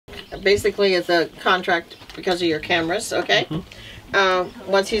basically it's a contract because of your cameras, okay?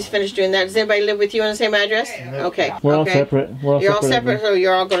 Once he's finished doing that, does anybody live with you on the same address? Okay. We're all separate. You're all separate, so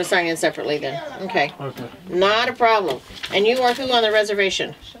you're all going to sign in separately then. Okay. Okay. Not a problem. And you are who on the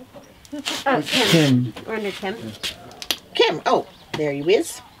reservation? Kim. We're under Kim. Kim. Oh, there you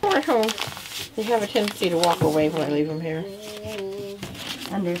is. At home. They have a tendency to walk away when I leave them here.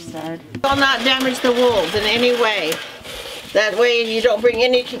 Understood. Will not damage the wolves in any way. That way you don't bring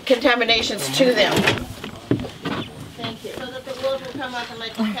any contaminations to them. Thank you. So that the wolves will come up and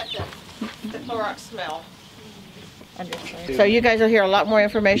let you pet the Clorox smell. Understood. So you guys will hear a lot more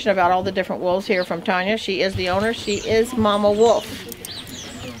information about all the different wolves here from Tanya. She is the owner. She is Mama Wolf.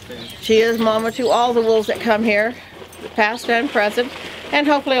 She is Mama to all the wolves that come here, past and present, and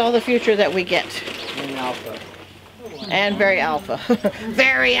hopefully all the future that we get. And alpha. And very alpha.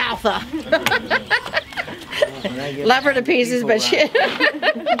 Very alpha. Love her to pieces, but she...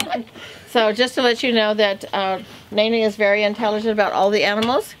 So just to let you know that Nene is very intelligent about all the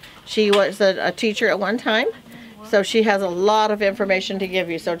animals. She was a teacher at one time. So she has a lot of information to give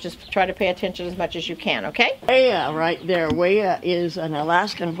you. So just try to pay attention as much as you can, okay? Weya right there. Weya is an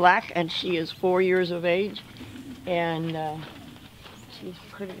Alaskan black, and she is 4 years of age. And she's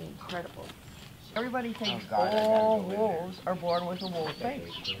pretty incredible. Everybody thinks all wolves are born with a wolf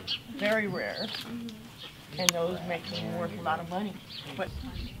face. Very rare. And those make them worth a lot of money. But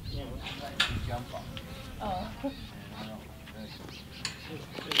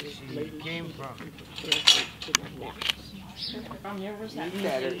She came from.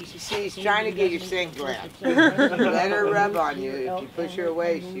 She's trying to get your scent gland. Let her rub on you. If you push her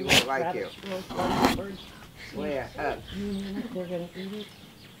away, she won't like you. Way up.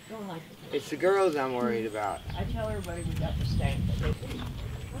 It's the girls I'm worried about. I tell everybody we got the stank, but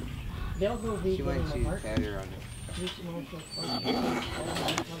they'll go vegan. She wants you to pet her on the.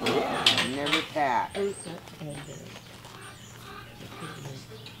 Never pat.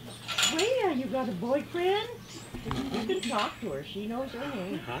 Wait, you got a boyfriend? You can talk to her. She knows her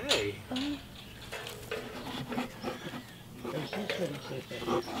name. Hi.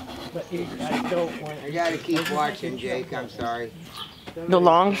 But you guys don't want. I gotta keep watching, Jake. I'm sorry. The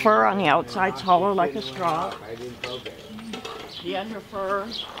long fur on the outside's hollow like a straw. I didn't poke it. The under fur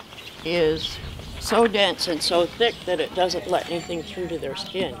is so dense and so thick that it doesn't let anything through to their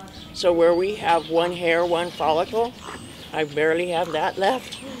skin. So where we have one hair, one follicle, I barely have that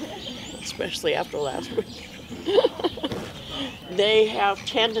left, especially after last week. They have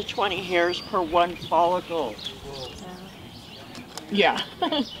 10 to 20 hairs per one follicle. Yeah,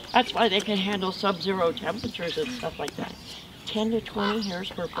 that's why they can handle sub-zero temperatures and stuff like that. 10 to 20 hairs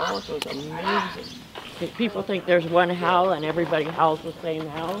per follicle is amazing. If people think there's one howl and everybody howls the same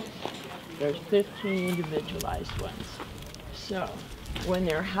howl, there's 15 individualized ones. So when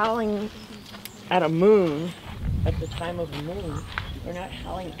they're howling at a moon, at the time of the moon, they're not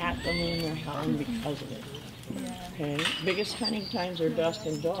howling at the moon, they're howling because of it. Okay, biggest hunting times are dusk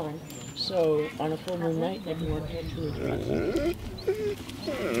and dawn, so on a full moon night they can work at 2 or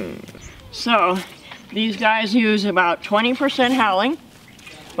 3. So these guys use about 20% howling,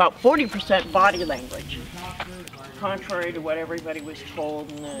 about 40% body language, contrary to what everybody was told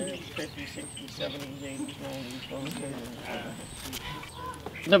in the 50s, 60s, 70s, 80s, 90s,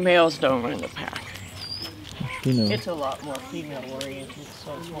 20s. The males don't run the pack. It's a lot more female oriented,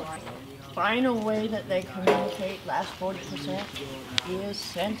 so find a way that they communicate. Last 40% is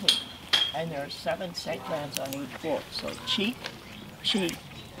scenting, and there are 7 scent glands on each wolf. So cheek, cheek,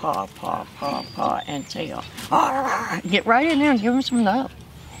 paw, paw, paw, paw, and tail. Get right in there and give them some love.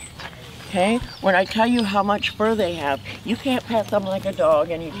 Okay? When I tell you how much fur they have, you can't pet them like a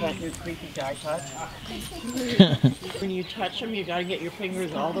dog, and you can't do creepy guy touch. When you touch him, you got to get your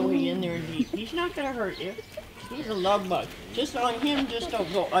fingers all the way in there and deep. He's not going to hurt you. He's a love bug. Just on him, just don't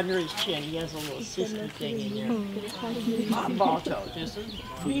go under his chin. He has a little sissy thing in there. Balto, just a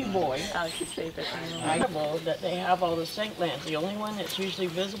wee boy. I know that they have all the scent glands. The only one that's usually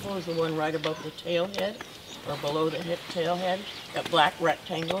visible is the one right above the tail head, or below the tail head. That black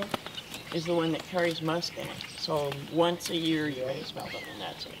rectangle is the one that carries musk in it. So once a year you may smell them, and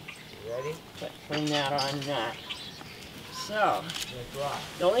that's it. Ready? But from that on that. So,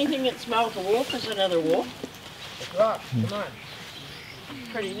 the only thing that smells a wolf is another wolf. Come on.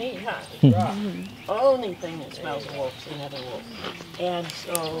 Pretty neat, huh? Only thing that smells a wolf is another wolf. And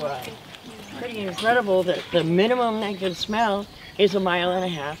so, pretty incredible that the minimum they can smell is 1.5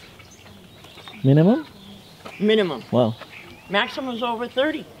 miles. Minimum? Minimum. Wow. Maximum is over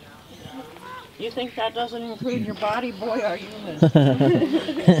 30. You think that doesn't include your body? Boy, are you in.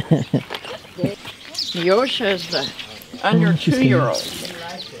 Yosha is the under 2-year-old.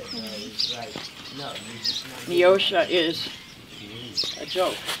 Neosha is a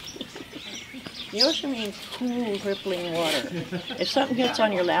joke. Neosha means cool, rippling water. If something gets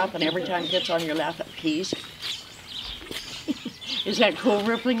on your lap, and every time it gets on your lap it pees, is that cool,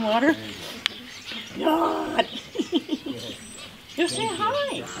 rippling water? God! You say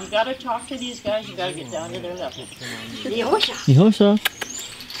hi. You gotta talk to these guys. You gotta get down to their level. Neosha! Neosha.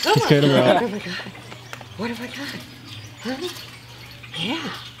 Come She's scared of the rock. What have I got? Honey?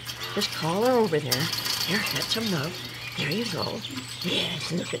 Yeah. Just call her over there. Here, get some love. There you go.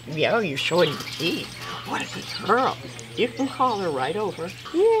 Yes, look at me. Oh, you're showing your teeth. What a good girl. You can call her right over.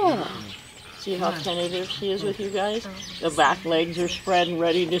 Yeah. See how tentative she is with you guys? The back legs are spread and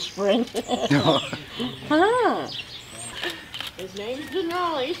ready to sprint. Huh. His name's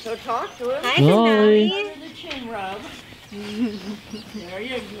Denali, so talk to him. Hi, Denali. Denali. The chin rub. There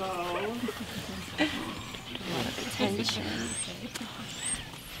you go. Attention.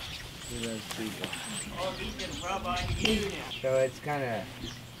 Oh, he can rub on you now. So it's kind of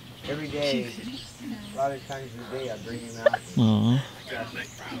every day, a lot of times a day I bring him out. Aw.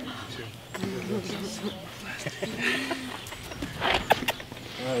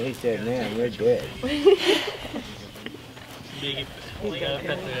 Oh, he said, man, we're good.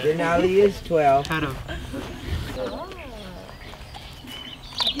 Denali is 12.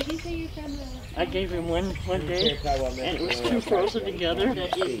 I gave him one day, and it was two frozen together.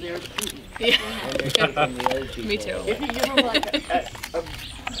 That is their food. Me too. If you give him like a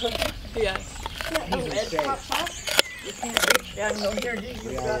Yes. red pop pop, you can't reach down and go, here, you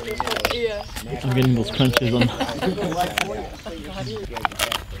got this one. Yeah. I'm getting those crunches on.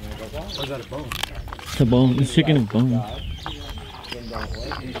 It's a bone. It's chicken and bone.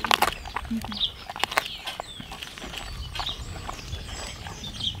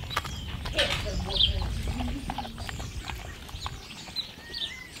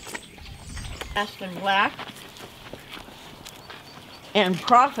 Aspen Black. And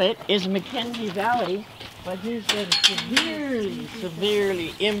Prophet is Mackenzie Valley, but he's been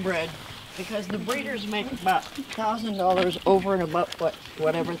severely inbred because the breeders make about $1,000 over and above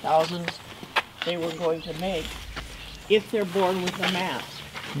whatever thousands they were going to make if they're born with a mask.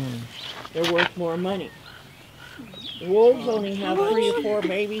 They're worth more money. Wolves only have 3 or 4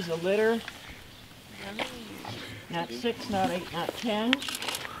 babies a litter. Not 6, not 8, not 10.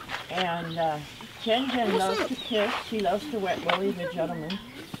 And Jen loves to kiss. She loves to wet willy the gentleman.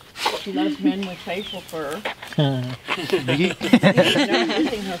 She loves men with facial fur. She's not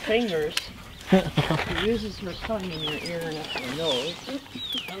using her fingers. She uses her tongue in your ear and up her nose.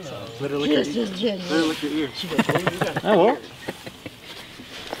 Let her look at your ear. Let her look at your ear. She goes, oh, you got I will.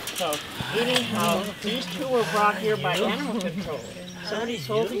 So, anyhow, these two were brought here by animal control. Somebody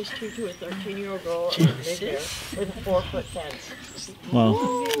sold these two to a 13-year-old girl in big hair with a 4-foot fence. Wow.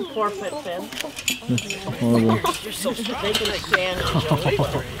 4-foot fence. Horrible. They can stand and jump.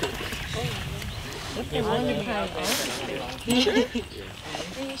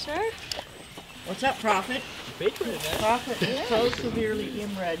 Are you sure? What's up, Prophet? Prophet is so severely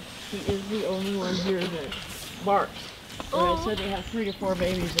inbred, he is the only one here that barks. When I said they have 3 to 4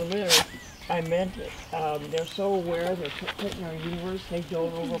 babies a litter, I meant it. They're so aware they're put in our universe, they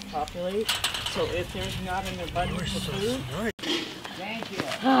don't overpopulate. So if there's not an abundance of food, thank you.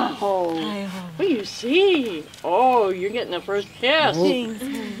 Oh, what do you see? Oh, you're getting the first kiss.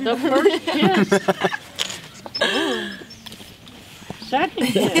 The first kiss. Second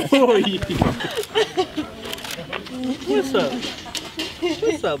kiss. What's up?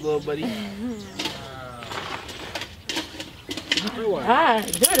 What's up, little buddy? Ah,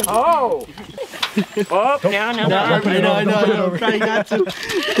 good. Oh. Oh, now. I know. I'm trying not to.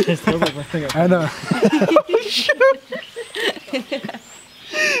 I know.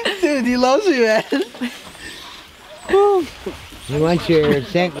 Dude, he loves me, man. You want your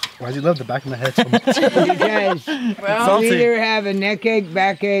scent? Why does he love the back of my head so much? Because Well, you either have a neck ache,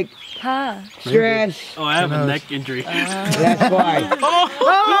 backache, stress. Oh, I have a neck injury. That's why.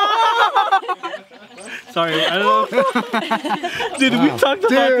 Sorry, I don't know. Dude, we talked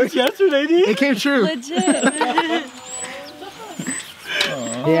about this yesterday, dude. It came true.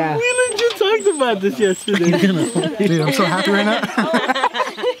 Yeah. We legit talked about this yesterday. Dude, I'm so happy right now.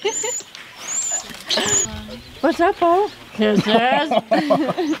 what's up, Paul? Kisses.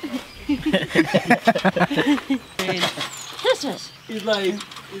 Kisses. He's like,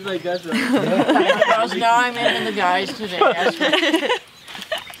 that's right. Because now I'm into the guys today. That's right.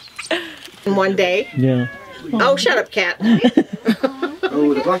 One day. Yeah. Oh, shut up, cat.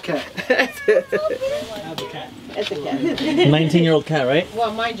 Oh, the black cat. It's a cat. 19-year-old cat, right?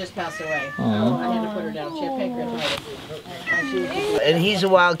 Well, mine just passed away. Aw. I had to put her down. She had pancreatitis. And he's a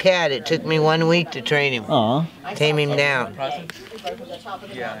wild cat. It took me 1 week to train him, Aw. tame him down. Right from the top of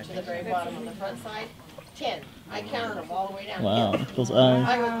the mountain to the very bottom on the front side. 10. I counted them all the way down. Wow. Those eyes.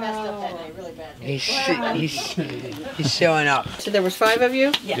 I was messed up that day, really bad. He's showing up. So there was 5 of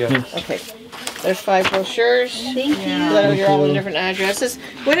you? Yeah. Okay. There's 5 brochures. Thank you. So you're all in different addresses.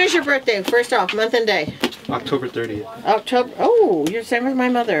 When is your birthday? First off, month and day. October 30th. October. Oh, you're the same as my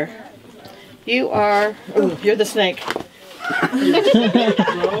mother. You are. Oh, you're the snake.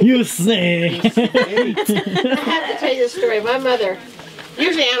 You snake. I have to tell you this story. My mother.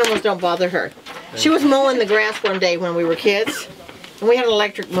 Usually animals don't bother her. She was mowing the grass one day when we were kids, and we had an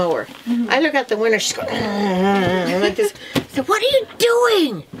electric mower. I look out the window. She's going like this. I said, "What are you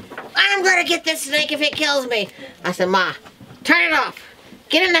doing?" "I'm gonna get this snake if it kills me." I said, "Ma, turn it off.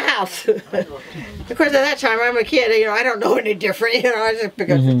 Get in the house." Of course, at that time, I'm a kid. You know, I don't know any different. You know, I just pick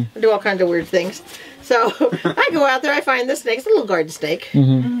up, do all kinds of weird things. So I go out there. I find the snake. It's a little garden snake.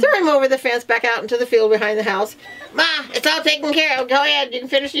 Throw him over the fence, back out into the field behind the house. "Ma, it's all taken care of. Go ahead. You can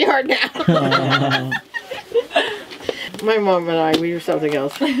finish the yard now." My mom and I, we were something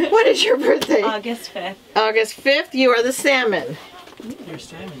else. What is your birthday? August 5th. August 5th. You are the salmon. You're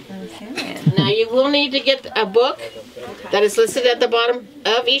salmon. Now you will need to get a book that is listed at the bottom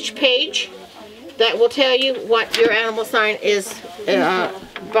of each page that will tell you what your animal sign is,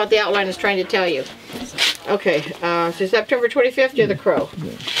 about the outline is trying to tell you. Okay, so September 25th, you're the crow.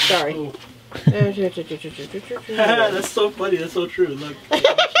 Sorry. That's so funny. That's so true. Look.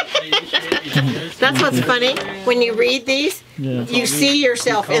 That's what's funny. When you read these, Yeah. you see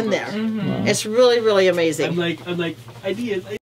yourself in there. It's really, really amazing. I'm like ideas.